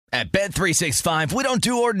At Bet365, we don't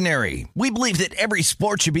do ordinary. We believe that every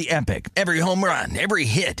sport should be epic. Every home run, every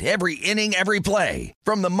hit, every inning, every play.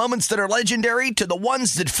 From the moments that are legendary to the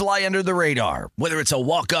ones that fly under the radar. Whether it's a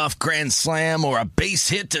walk-off grand slam or a base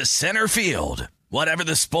hit to center field. Whatever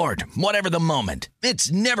the sport, whatever the moment.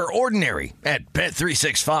 It's never ordinary at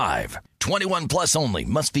Bet365. 21 plus only.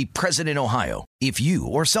 Must be present in Ohio. If you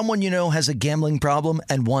or someone you know has a gambling problem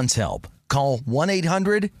and wants help, call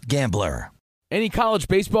 1-800-GAMBLER. Any college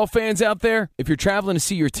baseball fans out there? If you're traveling to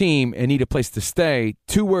see your team and need a place to stay,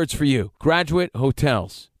 2 words for you: Graduate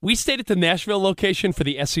Hotels. We stayed at the Nashville location for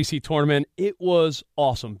the SEC tournament. It was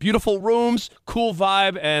awesome. Beautiful rooms, cool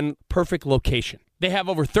vibe, and perfect location. They have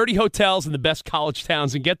over 30 hotels in the best college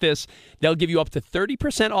towns, and get this, they'll give you up to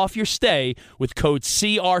 30% off your stay with code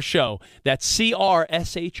CRSHOW. That's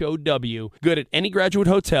CRSHOW. Good at any Graduate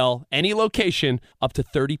Hotel, any location, up to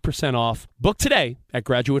 30% off. Book today at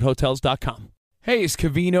graduatehotels.com. Hey, it's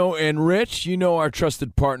Cavino and Rich. You know our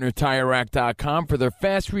trusted partner, TireRack.com, for their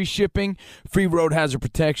fast free shipping, free road hazard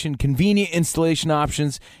protection, convenient installation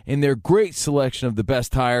options, and their great selection of the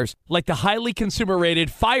best tires. Like the highly consumer-rated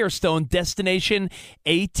Firestone Destination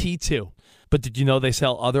AT2. But did you know they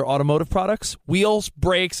sell other automotive products? Wheels,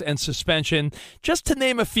 brakes, and suspension, just to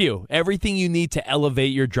name a few. Everything you need to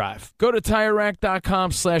elevate your drive. Go to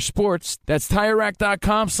TireRack.com/sports. That's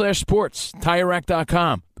TireRack.com/sports.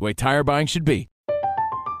 TireRack.com, the way tire buying should be.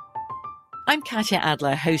 I'm Katya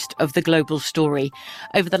Adler, host of The Global Story.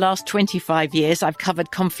 Over the last 25 years, I've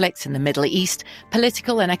covered conflicts in the Middle East,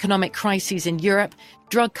 political and economic crises in Europe,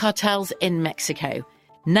 drug cartels in Mexico.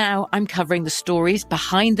 Now I'm covering the stories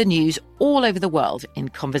behind the news all over the world in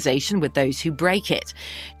conversation with those who break it.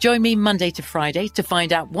 Join me Monday to Friday to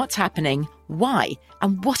find out what's happening, why,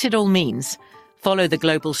 and what it all means. Follow The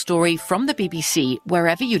Global Story from the BBC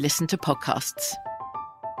wherever you listen to podcasts.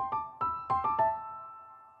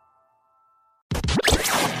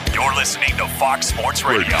 You're listening to Fox Sports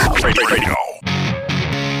Radio.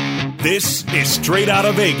 This is Straight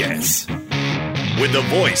Outta Vegas. With the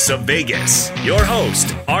voice of Vegas, your host,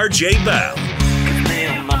 RJ Bell. Give me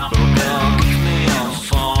a number, girl. Give me a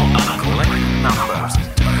song. I'm collecting numbers.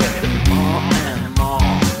 More and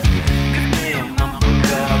more. Give me a number,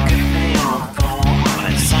 girl. Give me a phone.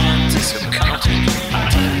 I'm a scientist of counting. I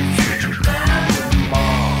tell you future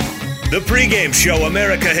more. The pregame show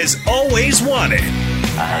America has always wanted.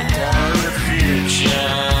 I tell the future.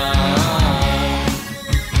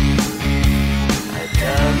 I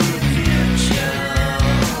tell the future.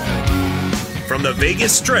 From the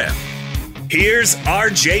Vegas Strip, here's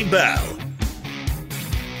RJ Bell.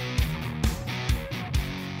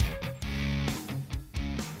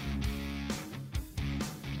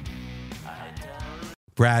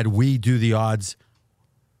 Brad, we do the odds.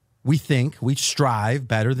 We think, we strive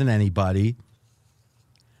better than anybody.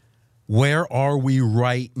 Where are we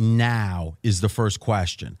right now is the first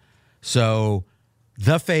question. So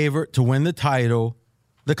the favorite to win the title,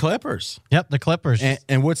 the Clippers. Yep, the Clippers.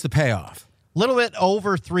 And what's the payoff? A little bit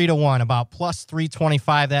over 3-1, about plus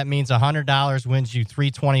 325. That means $100 wins you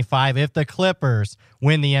 325 if the Clippers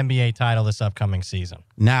win the NBA title this upcoming season.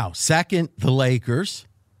 Now, second, the Lakers.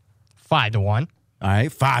 5-1. All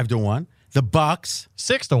right, 5-1. The Bucks.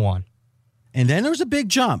 6-1. And then there's a big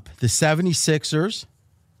jump. The 76ers.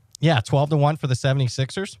 Yeah, 12-1 for the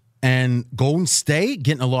 76ers. And Golden State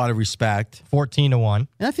getting a lot of respect. 14-1.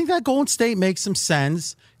 And I think that Golden State makes some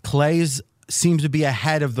sense. Clay's seems to be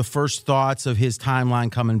ahead of the first thoughts of his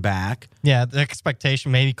timeline coming back. Yeah, the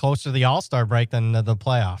expectation maybe closer to the All-Star break than the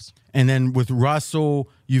playoffs. And then with Russell,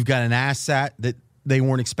 you've got an asset that they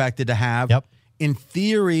weren't expected to have. Yep. In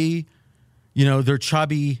theory, you know, they're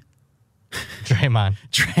chubby. Draymond.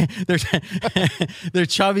 They're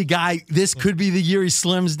chubby guy. This could be the year he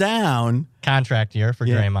slims down. Contract year for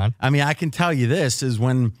Draymond. I mean, I can tell you this is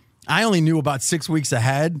when I only knew about 6 weeks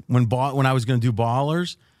ahead when I was going to do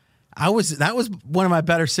Ballers. That was one of my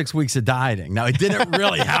better 6 weeks of dieting. Now, it didn't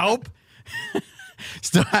really help.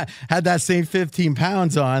 Still had that same 15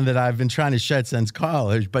 pounds on that I've been trying to shed since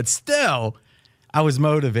college, but still, I was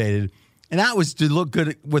motivated. And that was to look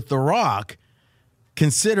good with The Rock.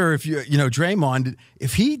 Consider if Draymond,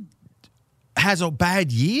 if he has a bad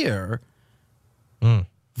year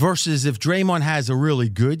versus if Draymond has a really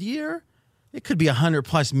good year, it could be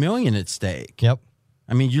 $100+ million at stake. Yep.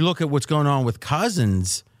 I mean, you look at what's going on with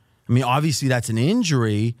Cousins. I mean, obviously that's an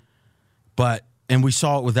injury, and we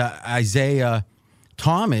saw it with Isaiah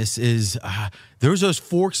Thomas, there's those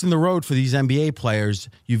forks in the road for these NBA players.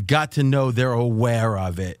 You've got to know they're aware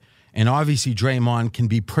of it. And obviously Draymond can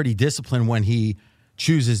be pretty disciplined when he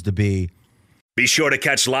chooses to be. Be sure to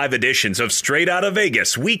catch live editions of Straight Outta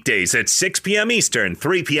Vegas weekdays at 6 p.m. Eastern,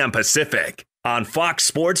 3 p.m. Pacific on Fox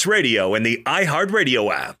Sports Radio and the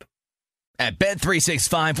iHeartRadio app. At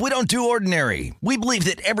Bet365, we don't do ordinary. We believe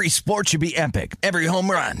that every sport should be epic. Every home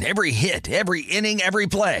run, every hit, every inning, every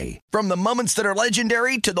play. From the moments that are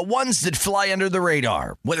legendary to the ones that fly under the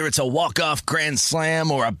radar. Whether it's a walk-off grand slam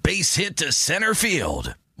or a base hit to center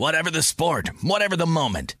field. Whatever the sport, whatever the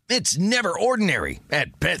moment, it's never ordinary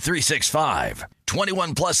at Bet365.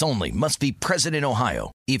 21 plus only. Must be present in Ohio.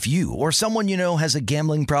 If you or someone you know has a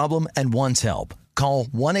gambling problem and wants help, call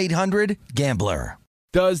 1-800-GAMBLER.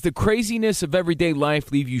 Does the craziness of everyday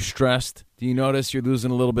life leave you stressed? Do you notice you're losing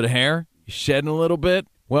a little bit of hair? You're shedding a little bit?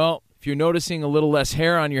 Well, if you're noticing a little less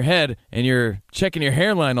hair on your head and you're checking your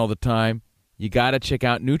hairline all the time, you got to check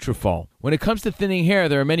out Nutrafol. When it comes to thinning hair,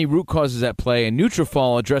 there are many root causes at play, and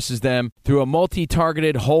Nutrafol addresses them through a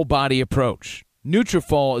multi-targeted whole-body approach.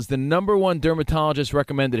 Nutrafol is the #1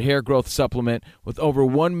 dermatologist-recommended hair growth supplement, with over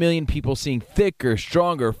 1 million people seeing thicker,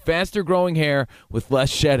 stronger, faster-growing hair with less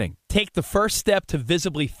shedding. Take the first step to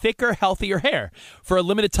visibly thicker, healthier hair. For a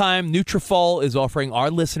limited time, Nutrafol is offering our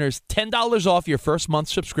listeners $10 off your first month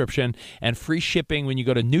subscription and free shipping when you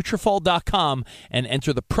go to Nutrafol.com and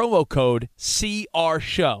enter the promo code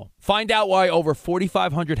CRSHOW. Find out why over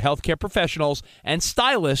 4,500 healthcare professionals and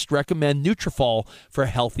stylists recommend Nutrafol for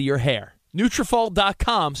healthier hair.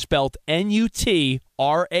 Nutrafol.com, spelled Nutrafol.com,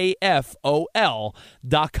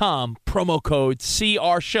 promo code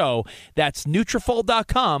CRSHOW. That's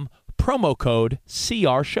Nutrafol.com, promo code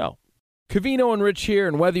CRSHOW. Covino and Rich here,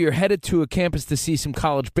 and whether you're headed to a campus to see some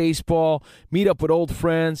college baseball, meet up with old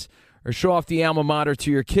friends, or show off the alma mater to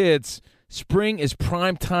your kids, spring is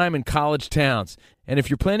prime time in college towns. And if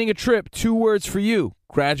you're planning a trip, 2 words for you: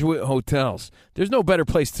 Graduate Hotels. There's no better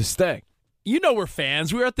place to stay. You know we're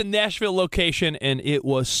fans. We were at the Nashville location, and it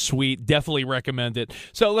was sweet. Definitely recommend it.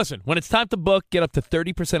 So listen, when it's time to book, get up to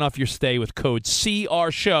 30% off your stay with code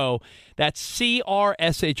CRSHOW. That's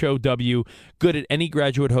CRSHOW. Good at any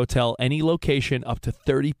Graduate Hotel, any location, up to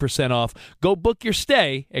 30% off. Go book your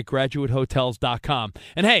stay at graduatehotels.com.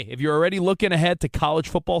 And hey, if you're already looking ahead to college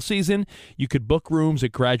football season, you could book rooms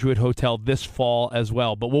at Graduate Hotel this fall as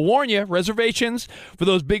well. But we'll warn you, reservations for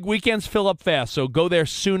those big weekends fill up fast, so go there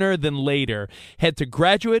sooner than later. Head to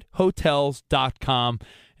graduatehotels.com.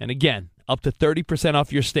 And again, up to 30%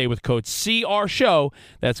 off your stay with code CRSHOW.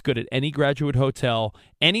 That's good at any Graduate Hotel,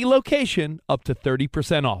 any location, up to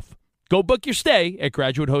 30% off. Go book your stay at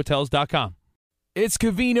graduatehotels.com. It's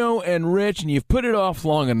Covino and Rich, and you've put it off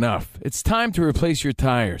long enough. It's time to replace your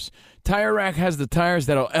tires. Tire Rack has the tires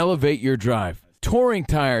that'll elevate your drive. Touring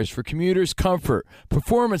tires for commuters' comfort,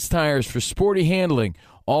 performance tires for sporty handling,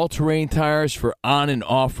 all-terrain tires for on- and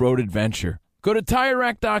off-road adventure. Go to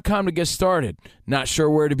TireRack.com to get started. Not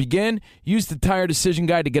sure where to begin? Use the Tire Decision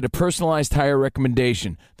Guide to get a personalized tire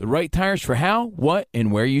recommendation. The right tires for how, what,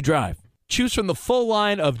 and where you drive. Choose from the full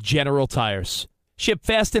line of General Tires. Ship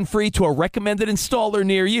fast and free to a recommended installer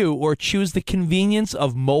near you, or choose the convenience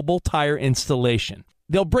of mobile tire installation.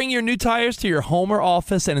 They'll bring your new tires to your home or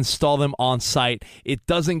office and install them on site. It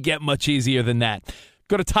doesn't get much easier than that.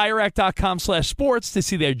 Go to TireRack.com/sports to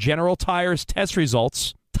see their General Tires test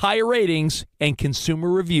results, tire ratings, and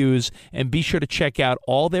consumer reviews, and be sure to check out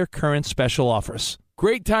all their current special offers.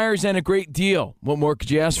 Great tires and a great deal. What more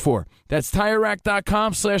could you ask for? That's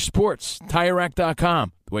TireRack.com/sports.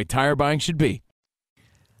 TireRack.com, the way tire buying should be.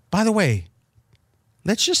 By the way,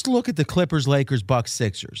 let's just look at the Clippers, Lakers, Bucks,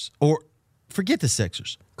 Sixers. Or forget the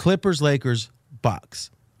Sixers. Clippers, Lakers,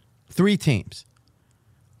 Bucks. 3 teams.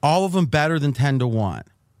 All of them better than 10-1.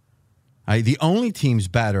 The only team's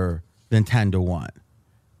better than 10-1.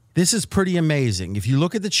 This is pretty amazing. If you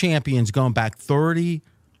look at the champions going back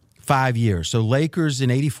 35 years, so Lakers in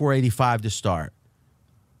 84-85 to start,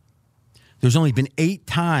 there's only been 8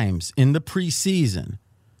 times in the preseason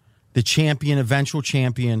the champion, eventual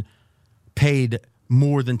champion, paid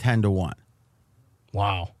more than 10-1.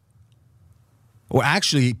 Wow. Or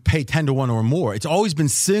actually pay 10-1 or more. It's always been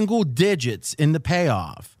single digits in the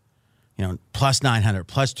payoff. You know, plus 900,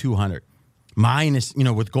 plus 200. Minus,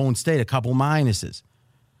 with Golden State, a couple minuses.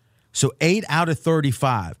 So 8 out of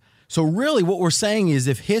 35. So really what we're saying is,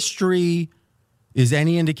 if history is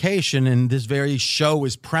any indication, and this very show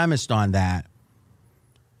is premised on that,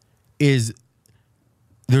 is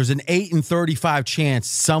there's an 8 in 35 chance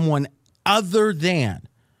someone other than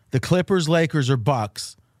the Clippers, Lakers, or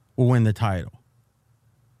Bucks will win the title.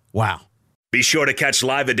 Wow. Be sure to catch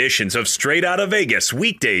live editions of Straight Outta Vegas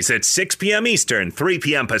weekdays at 6 p.m. Eastern, 3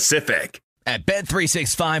 p.m. Pacific At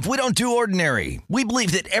Bet365, we don't do ordinary. We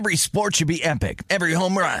believe that every sport should be epic. Every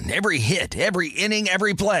home run, every hit, every inning,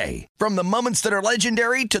 every play. From the moments that are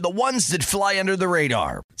legendary to the ones that fly under the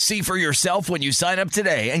radar. See for yourself when you sign up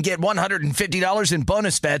today and get $150 in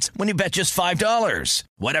bonus bets when you bet just $5.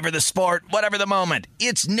 Whatever the sport, whatever the moment,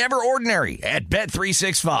 it's never ordinary at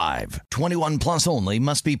Bet365. 21 plus only.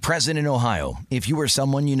 Must be present in Ohio. If you or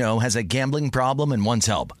someone you know has a gambling problem and wants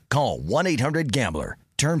help, call 1-800-GAMBLER.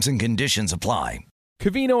 Terms and conditions apply.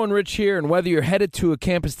 Covino and Rich here, and whether you're headed to a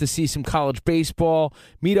campus to see some college baseball,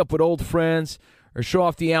 meet up with old friends, or show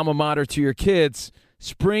off the alma mater to your kids,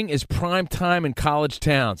 spring is prime time in college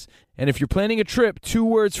towns. And if you're planning a trip, 2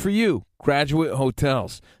 words for you: Graduate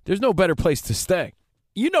Hotels. There's no better place to stay.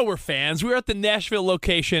 You know we're fans. We were at the Nashville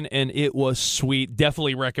location, and it was sweet.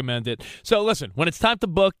 Definitely recommend it. So listen, when it's time to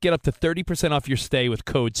book, get up to 30% off your stay with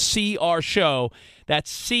code CRSHOW.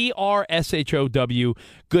 That's CRSHOW.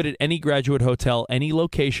 Good at any Graduate Hotel, any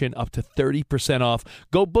location, up to 30% off.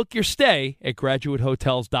 Go book your stay at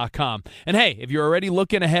graduatehotels.com. And hey, if you're already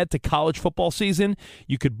looking ahead to college football season,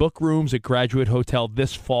 you could book rooms at Graduate Hotel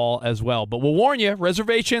this fall as well. But we'll warn you,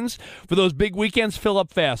 reservations for those big weekends fill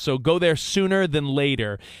up fast, so go there sooner than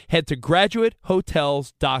later. Head to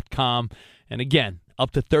graduatehotels.com. And again,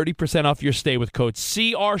 up to 30% off your stay with code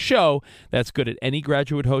CRSHOW. That's good at any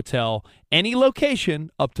Graduate Hotel, any location,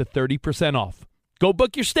 up to 30% off. Go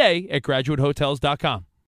book your stay at graduatehotels.com.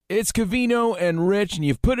 It's Covino and Rich, and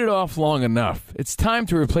you've put it off long enough. It's time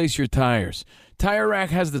to replace your tires. Tire Rack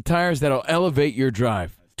has the tires that'll elevate your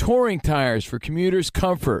drive. Touring tires for commuters'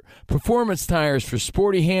 comfort, performance tires for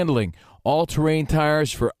sporty handling, all-terrain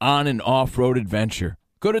tires for on- and off-road adventure.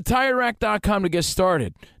 Go to TireRack.com to get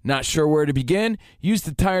started. Not sure where to begin? Use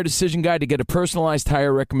the Tire Decision Guide to get a personalized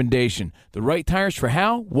tire recommendation. The right tires for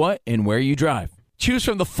how, what, and where you drive. Choose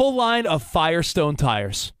from the full line of Firestone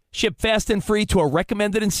tires. Ship fast and free to a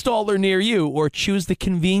recommended installer near you, or choose the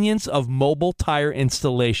convenience of mobile tire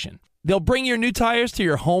installation. They'll bring your new tires to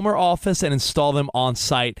your home or office and install them on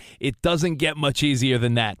site. It doesn't get much easier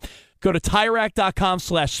than that. Go to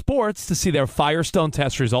TireRack.com/sports to see their Firestone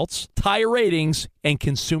test results, tire ratings, and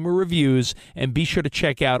consumer reviews, and be sure to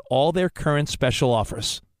check out all their current special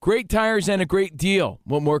offers. Great tires and a great deal.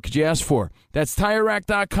 What more could you ask for? That's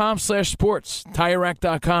TireRack.com/sports.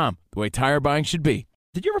 TireRack.com, the way tire buying should be.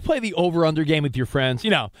 Did you ever play the over-under game with your friends? You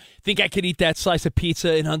know, think I could eat that slice of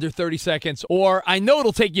pizza in under 30 seconds? Or I know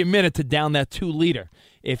it'll take you a minute to down that 2-liter.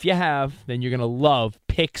 If you have, then you're going to love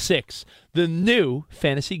Pick 6, the new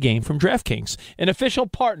fantasy game from DraftKings, an official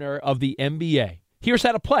partner of the NBA. Here's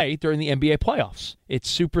how to play during the NBA playoffs. It's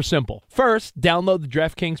super simple. First, download the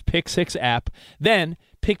DraftKings Pick 6 app. Then,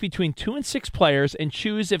 pick between 2 and 6 players and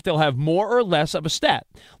choose if they'll have more or less of a stat,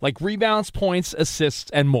 like rebounds, points,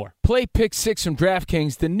 assists, and more. Play Pick 6 from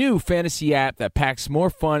DraftKings, the new fantasy app that packs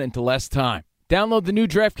more fun into less time. Download the new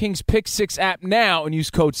DraftKings Pick 6 app now and use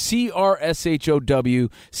code CRSHOW,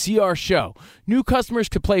 CRSHOW. New customers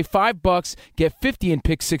could play $5, get 50 in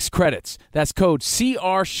Pick 6 credits. That's code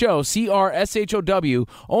CRSHOW, CRSHOW,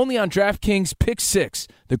 only on DraftKings Pick 6.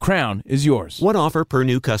 The crown is yours. One offer per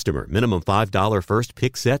new customer. Minimum $5 first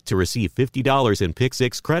pick set to receive $50 in Pick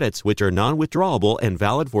 6 credits, which are non-withdrawable and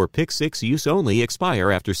valid for Pick 6 use only. Expire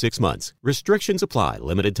after 6 months. Restrictions apply.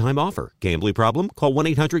 Limited time offer. Gambling problem? Call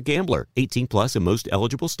 1-800-GAMBLER. 18 plus in most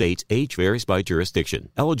eligible states. Age varies by jurisdiction.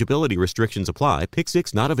 Eligibility restrictions apply. Pick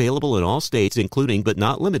 6 not available in all states, including but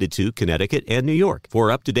not limited to Connecticut and New York. For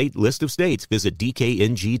up-to-date list of states, visit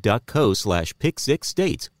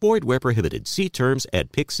dkng.co/pick6states. Void where prohibited. See terms at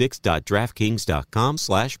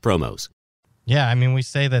pick6.draftkings.com/promos. Yeah, I mean, we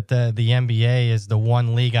say that the NBA is the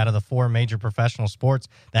one league out of the 4 major professional sports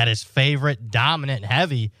that is favorite, dominant,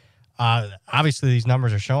 heavy. Obviously, these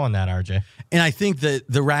numbers are showing that, RJ. And I think that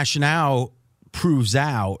the rationale proves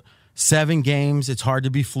out 7 games, it's hard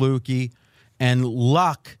to be fluky, and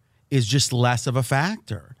luck is just less of a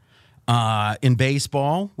factor. In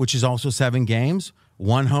baseball, which is also 7 games,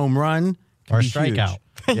 1 home run or a be strikeout.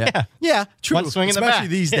 Yeah, true. One swing in the especially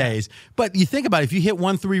bat. these days. But you think about it, if you hit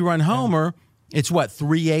 1 3-run homer, it's what,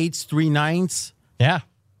 3/8, 3/9? Yeah.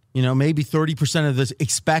 You know, maybe 30% of the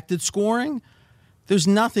expected scoring. There's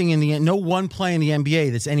nothing no one play in the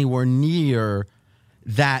NBA that's anywhere near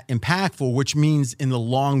that impactful, which means in the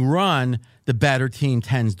long run, the better team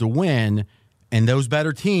tends to win. And those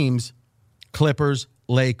better teams, Clippers,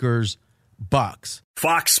 Lakers, Bucks.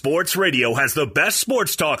 Fox Sports Radio has the best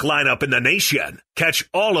sports talk lineup in the nation. Catch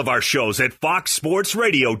all of our shows at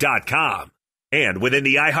foxsportsradio.com. And within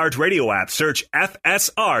the iHeartRadio app, search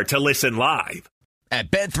FSR to listen live. At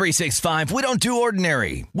Bet365, we don't do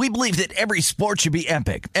ordinary. We believe that every sport should be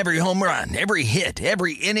epic. Every home run, every hit,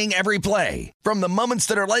 every inning, every play. From the moments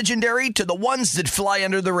that are legendary to the ones that fly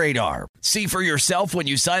under the radar. See for yourself when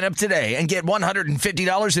you sign up today and get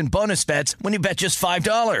 $150 in bonus bets when you bet just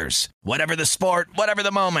 $5. Whatever the sport, whatever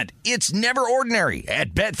the moment, it's never ordinary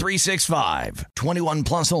at Bet365. 21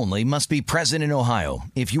 plus only. Must be present in Ohio.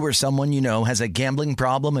 If you or someone you know has a gambling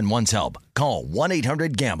problem and wants help, call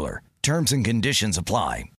 1-800-GAMBLER. Terms and conditions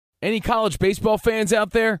apply. Any college baseball fans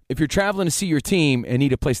out there? If you're traveling to see your team and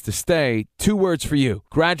need a place to stay, 2 words for you: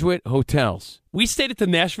 Graduate Hotels. We stayed at the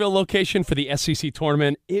Nashville location for the SEC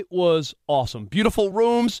tournament. It was awesome. Beautiful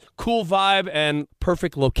rooms, cool vibe, and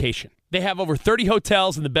perfect location. They have over 30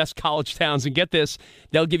 hotels in the best college towns, and get this,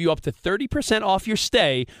 they'll give you up to 30% off your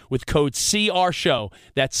stay with code CRSHOW.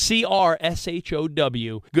 That's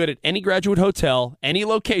CRSHOW. Good at any Graduate Hotel, any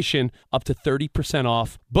location, up to 30%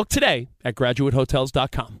 off. Book today at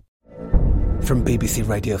graduatehotels.com. From BBC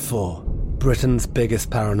Radio 4, Britain's biggest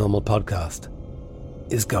paranormal podcast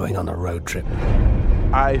is going on a road trip.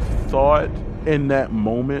 I thought in that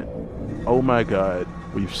moment, oh my God,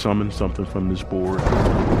 we've summoned something from this board.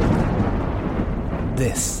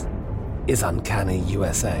 This is Uncanny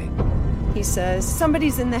USA. He says,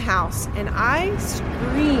 somebody's in the house, and I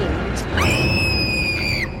screamed.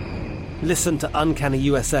 Listen to Uncanny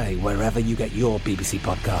USA wherever you get your BBC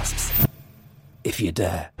podcasts, if you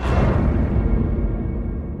dare.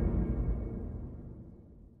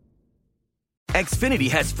 Xfinity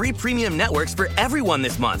has free premium networks for everyone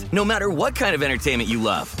this month, no matter what kind of entertainment you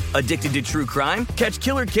love. Addicted to true crime? Catch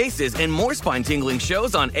killer cases and more spine-tingling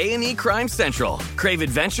shows on A&E Crime Central. Crave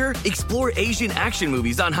adventure? Explore Asian action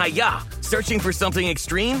movies on Hi-YAH. Searching for something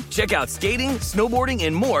extreme? Check out skating, snowboarding,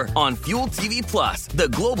 and more on Fuel TV Plus, the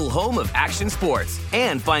global home of action sports.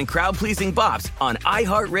 And find crowd-pleasing bops on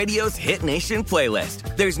iHeartRadio's Hit Nation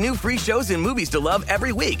playlist. There's new free shows and movies to love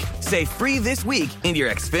every week. Say free this week in your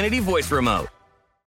Xfinity voice remote.